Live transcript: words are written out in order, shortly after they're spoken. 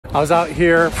I was out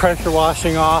here pressure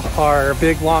washing off our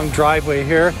big long driveway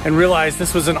here and realized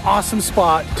this was an awesome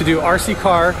spot to do RC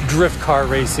car drift car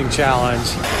racing challenge.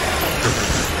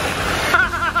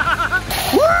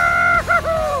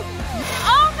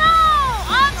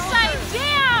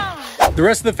 The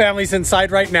rest of the family's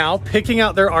inside right now picking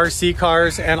out their RC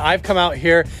cars, and I've come out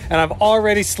here and I've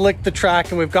already slicked the track,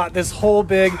 and we've got this whole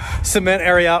big cement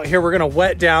area out here. We're gonna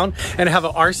wet down and have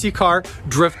an RC car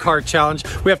drift car challenge.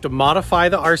 We have to modify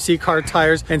the RC car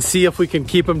tires and see if we can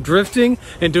keep them drifting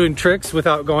and doing tricks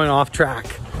without going off track.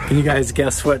 Can you guys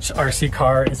guess which RC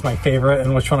car is my favorite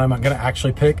and which one I'm gonna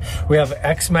actually pick? We have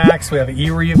X-Max, we have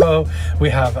E-Revo,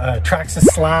 we have Traxxas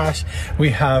Slash,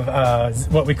 we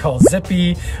have what we call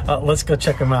Zippy. Let's go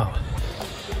check them out.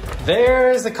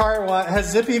 There's the car. What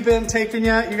has Zippy been taken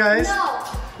yet, you guys? No.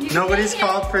 Nobody's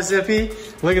called for Zippy.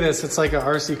 Look at this, it's like an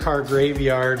RC car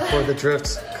graveyard for the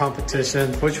drift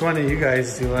competition. Which one are you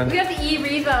guys doing? We have the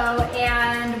E-Revo,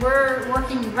 and we're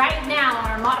working right now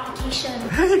on our modification.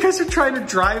 You guys are trying to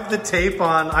drive the tape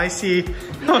on. I see. You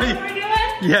know what we're doing?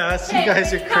 Yes, okay, you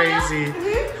guys are crazy.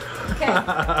 Okay.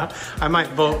 I might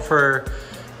vote for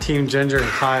Team Ginger and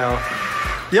Kyle.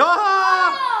 Yo!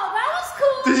 Oh, that was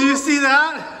cool. Did you see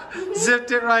that?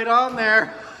 Zipped it right on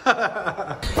there.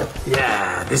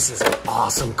 Yeah, this is an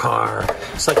awesome car.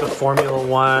 It's like a Formula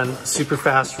One super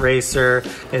fast racer.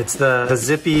 It's the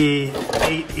Zippy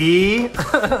 8E.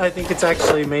 I think it's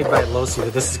actually made by Losi,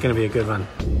 but this is gonna be a good one.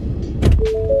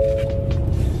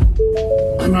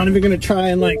 I'm not even gonna try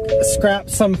and like scrap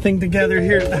something together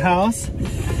here at the house.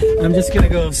 I'm just gonna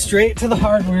go straight to the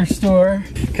hardware store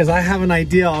because I have an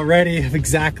idea already of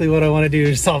exactly what I want to do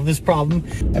to solve this problem.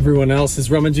 Everyone else is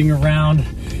rummaging around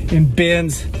in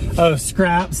bins of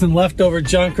scraps and leftover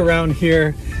junk around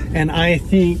here, and I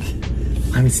think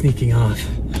I'm sneaking off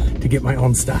to get my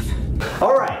own stuff.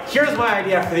 All right, here's my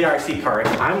idea for the RC car.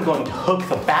 I'm going to hook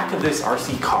the back of this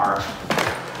RC car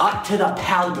up to the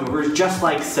pallet movers just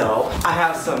like so. I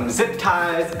have some zip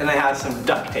ties and I have some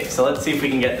duct tape. So let's see if we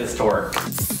can get this to work.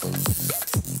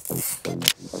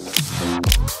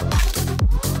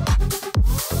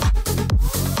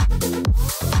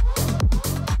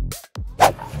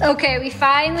 Okay, we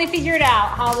finally figured out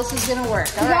how this is gonna work.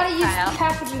 You gotta use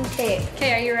packaging tape.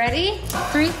 Okay, are you ready?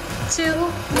 3, 2,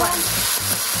 1.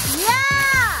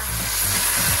 Yeah!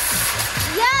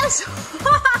 Yes!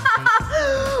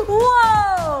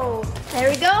 Whoa! There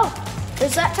we go.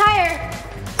 There's that tire.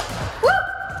 Woo!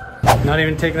 Not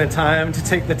even taking the time to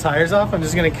take the tires off. I'm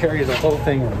just gonna carry the whole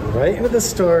thing right into the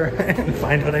store and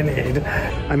find what I need.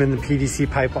 I'm in the PVC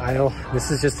pipe aisle.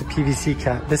 This is just a PVC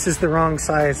cap. This is the wrong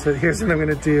size, but here's what I'm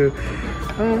gonna do.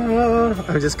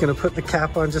 I'm just gonna put the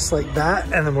cap on just like that,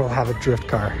 and then we'll have a drift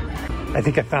car. I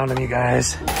think I found them, you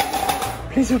guys.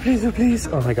 Please, oh please, oh please.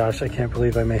 Oh my gosh, I can't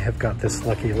believe I may have got this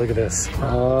lucky. Look at this.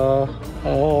 Oh.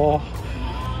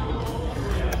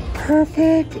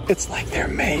 Perfect. It's like they're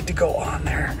made to go on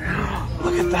there.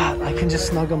 Look at that. I can just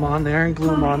snug them on there and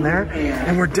glue them on there,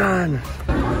 and we're done.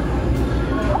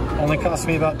 Only cost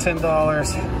me about $10.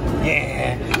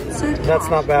 Yeah, that's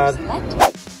not bad.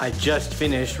 I just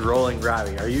finished rolling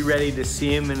Robbie. Are you ready to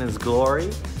see him in his glory?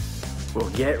 Well,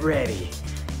 get ready,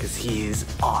 because he is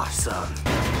awesome.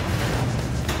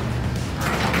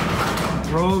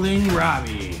 Rolling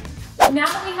Robbie. Now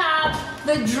that we have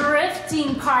the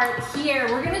drifting part here,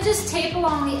 we're gonna just tape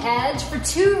along the edge for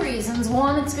 2 reasons.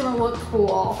 1, it's gonna look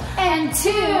cool. And 2,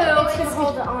 it's gonna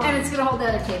hold it on. And it's gonna hold the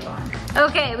other tape on.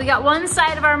 Okay, we got one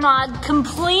side of our mod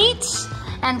complete,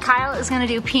 and Kyle is gonna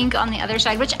do pink on the other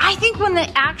side, which I think when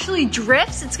it actually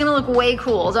drifts, it's gonna look way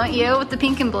cool, don't you? With the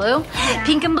pink and blue? Yeah.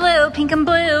 Pink and blue, pink and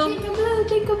blue. Pink and blue,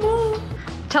 pink and blue.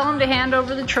 Tell him to hand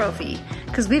over the trophy,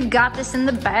 because we've got this in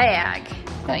the bag.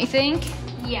 Don't you think?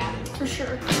 Yeah, for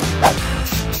sure.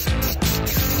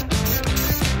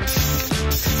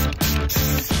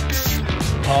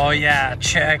 Oh yeah,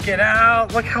 check it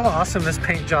out. Look how awesome this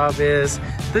paint job is.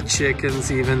 The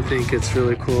chickens even think it's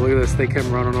really cool. Look at this, they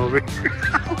come running over here.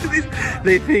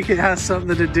 They think it has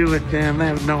something to do with them. They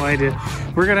have no idea.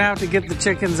 We're gonna have to get the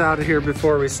chickens out of here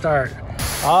before we start.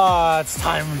 Ah, it's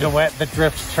time to wet the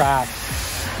drift track.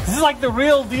 This is like the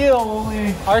real deal,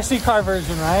 only RC car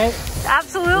version, right?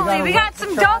 Absolutely. We got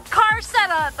some dope car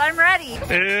setup. I'm ready.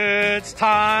 It's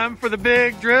time for the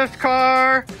big drift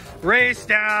car race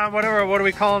down. Whatever. What are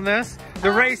we calling this?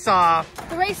 The race off.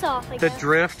 The race off. The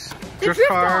drift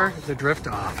car. The drift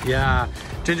off. Yeah.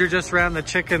 Ginger just ran the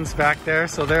chickens back there,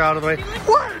 so they're out of the way.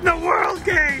 What in the world,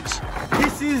 Gage?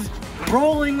 This is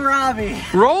Rolling Robbie.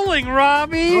 Rolling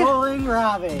Robbie? Rolling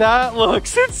Robbie. That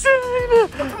looks insane.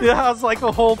 It has like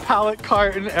a whole pallet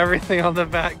cart and everything on the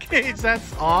back, Gage.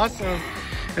 That's awesome.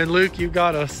 And Luke, you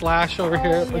got a slash over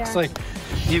here. It looks like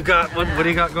you got, what do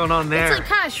you got going on there? It's like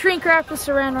kind of shrink wrap with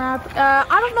saran wrap.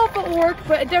 I don't know if it will work,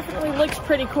 but it definitely looks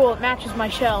pretty cool. It matches my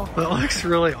shell. That looks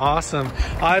really awesome.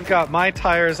 I've got my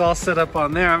tires all set up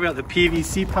on there. I've got the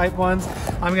PVC pipe ones.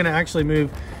 I'm gonna actually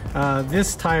move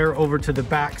this tire over to the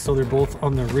back so they're both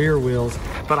on the rear wheels.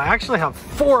 But I actually have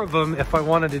 4 of them if I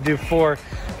wanted to do 4.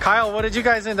 Kyle, what did you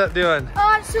guys end up doing?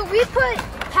 So we put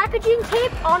packaging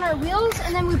tape on our wheels,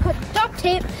 and then we put duct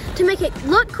tape to make it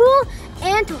look cool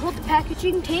and to hold the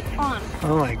packaging tape on.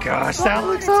 Oh my gosh, that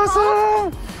looks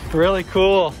awesome. Really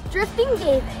cool. Drifting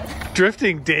David.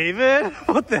 Drifting David?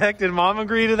 What the heck, did Mom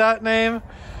agree to that name?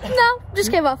 No,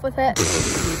 just came up with it.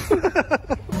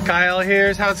 Kyle,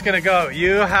 here's how it's gonna go.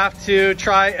 You have to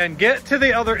try and get to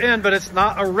the other end, but it's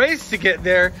not a race to get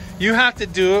there. You have to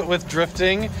do it with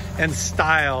drifting and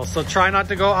style. So try not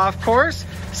to go off course,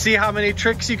 see how many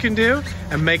tricks you can do,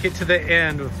 and make it to the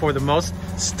end for the most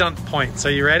stunt points.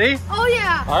 Are you ready? Oh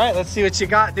yeah. All right, let's see what you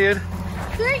got, dude.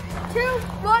 3, 2,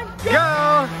 1, go!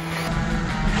 Go!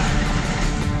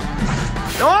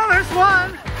 Oh, there's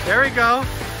one. There we go.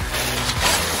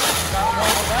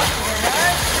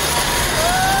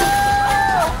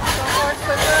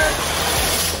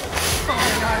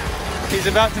 He's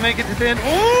about to make it to the end.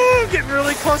 Ooh, getting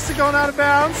really close to going out of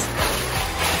bounds.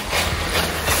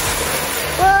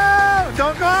 Whoa,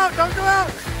 don't go out, don't go out.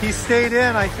 He stayed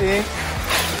in, I think.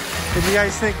 If you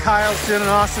guys think Kyle's doing an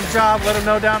awesome job, let him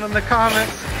know down in the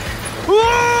comments. Ooh,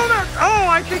 oh,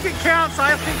 I think it counts.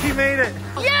 I think he made it.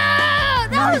 Yeah,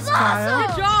 that was awesome. Kyle.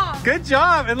 Good job. Good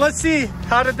job. And let's see,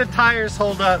 how did the tires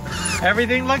hold up?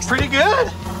 Everything looks pretty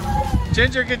good.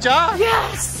 Ginger, good job.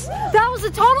 Yes! That was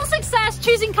a total success.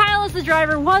 Choosing Kyle as the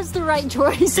driver was the right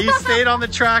choice. He stayed on the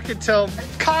track until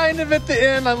kind of at the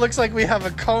end. It looks like we have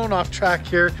a cone off track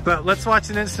here. But let's watch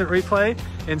an instant replay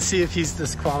and see if he's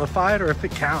disqualified or if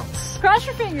it counts. Cross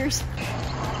your fingers.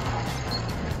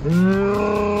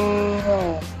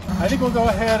 I think we'll go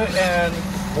ahead and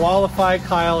qualify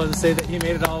Kyle and say that he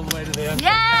made it all the way to the end.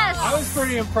 Yes! I was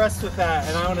pretty impressed with that,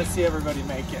 and I want to see everybody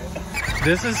make it.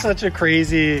 This is such a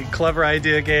crazy, clever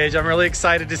idea, Gage. I'm really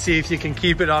excited to see if you can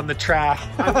keep it on the track.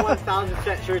 I'm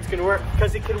 1000% sure it's gonna work,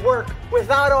 because it can work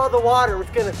without all the water. It's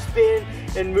gonna spin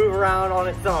and move around on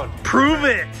its own. Prove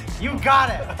it! You got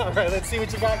it! All right, let's see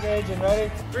what you got, Gage. And ready?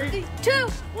 3, 2,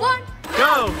 1,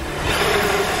 go!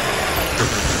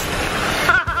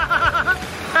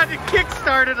 Had to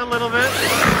kickstart it a little bit.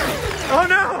 Oh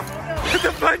no!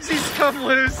 The bungees come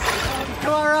loose.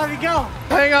 Come on, Robbie, go!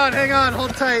 Hang on,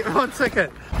 hold tight, 1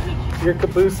 second. Your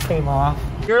caboose came off.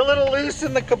 You're a little loose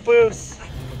in the caboose.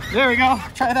 There we go,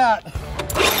 try that.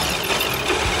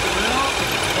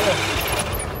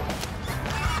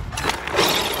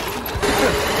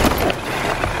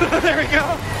 There we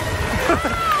go.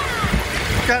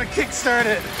 Gotta kickstart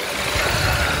it.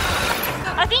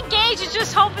 I think Gage is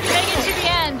just hoping to make it to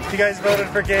the end. You guys voted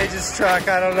for Gage's truck.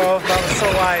 I don't know if that was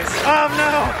so wise. Oh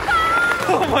no!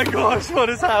 Oh my gosh, what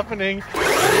is happening?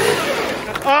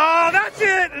 Oh, that's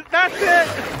it! That's it!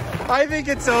 I think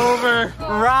it's over.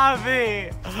 Robbie,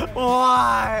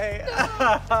 why?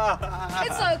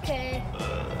 It's okay.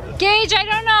 Gage, I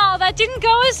don't know. That didn't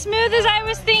go as smooth as I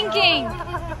was thinking.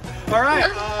 All right,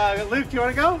 Luke, do you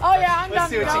want to go? Oh yeah, I'm Let's done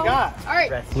see what to you go. got. All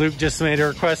right. Luke just made a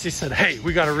request. He said, hey,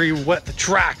 we got to re-wet the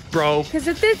track, bro. Because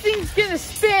if this thing's gonna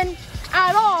spin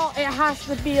at all, it has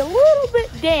to be a little bit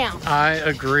down. I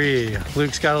agree.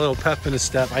 Luke's got a little pep in his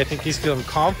step. I think he's feeling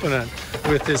confident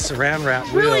with his saran wrap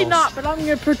wheels. Really not, but I'm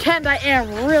gonna pretend I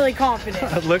am really confident.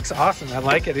 It looks awesome. I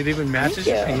like it. It even matches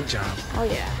your paint job. Oh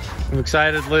yeah. I'm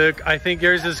excited, Luke. I think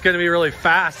yours is going to be really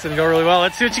fast and go really well.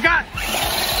 Let's see what you got.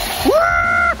 Woo!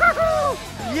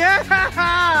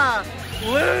 Yeah!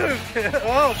 Luke!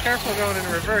 Oh, careful going in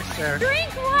reverse there.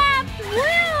 Shrink wrapped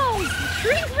wheels!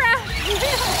 Shrink wrapped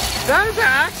wheels! That is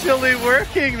actually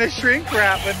working, the shrink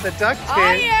wrap with the duct tape.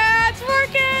 Oh yeah, it's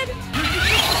working!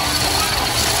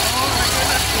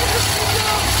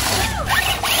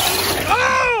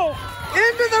 Oh!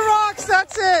 Into the rocks,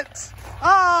 that's it!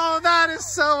 Oh, that is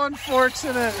so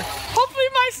unfortunate. Hopefully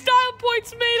my style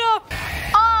points made up.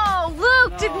 Oh,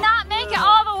 Luke did not make it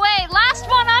all the way. Last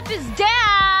one up is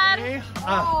Dad.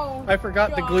 I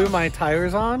forgot to glue my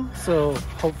tires on, so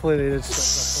hopefully they just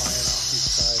don't go flying off each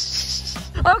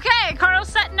side. Okay, Carl's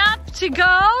setting up to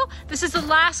go. This is the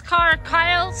last car.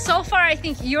 Kyle, so far I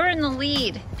think you're in the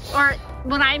lead. Or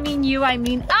when I mean you, I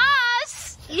mean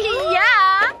us.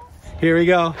 Yeah. Here we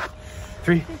go.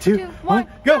 3, 2, 1,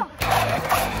 go!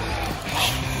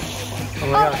 Oh my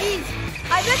gosh. Geez.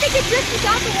 I bet they could drift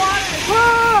without the water.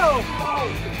 Whoa!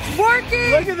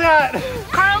 Working. Look at that!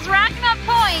 Carl's racking up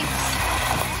points.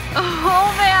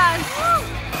 Oh man.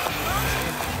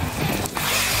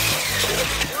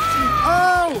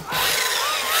 Oh!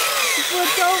 It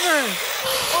flipped over.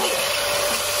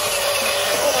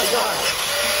 Oh my God.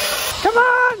 Come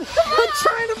on! I'm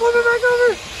trying to flip it back over.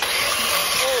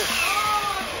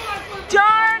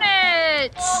 Darn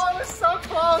it! Oh, it was so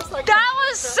close. That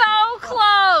was so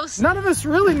close. None of us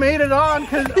really made it on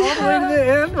because all the way to the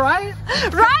end, right?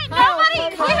 Right?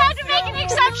 Nobody. We had to make an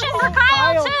exception for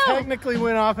Kyle too. Technically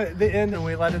went off at the end and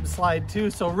we let him slide too.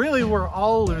 So really we're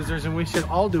all losers and we should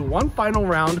all do one final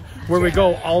round where we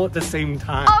go all at the same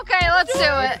time. Okay, let's do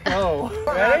it. Oh,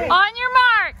 ready? On your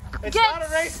mark. It's not a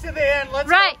race to the end. Let's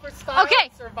Right. go for style Okay.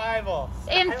 and survival.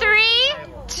 In 3,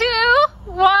 2,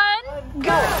 1,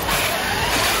 go.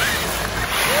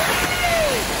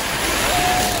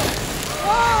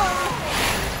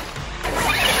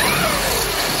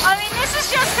 I mean, this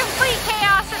is just complete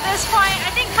chaos at this point.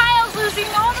 I think Kyle's losing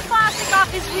all the plastic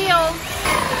off his wheels.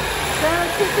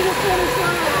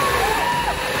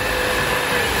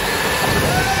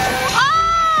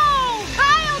 Oh!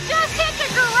 Kyle just hit the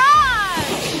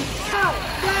garage!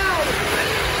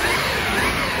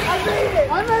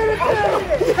 I made it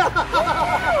too!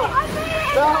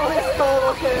 That was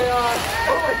total chaos.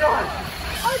 Oh my God.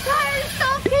 Our tires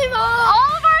stuff came off.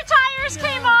 All of our tires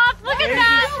came off. Look at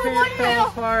that. Fell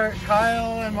apart.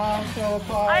 Kyle and Mom fell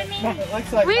apart. I mean, It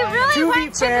looks like we really To be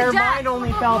went to fair, the depth. mine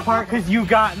only fell apart because you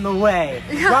got in the way.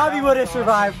 Robbie would have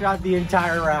survived throughout the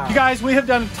entire round. You guys, we have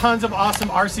done tons of awesome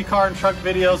RC car and truck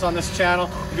videos on this channel.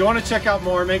 If you want to check out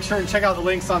more, make sure and check out the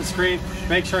links on screen.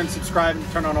 Make sure and subscribe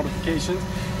and turn on notifications.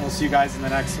 And we'll see you guys in the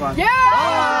next one. Yeah!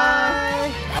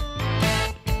 Bye!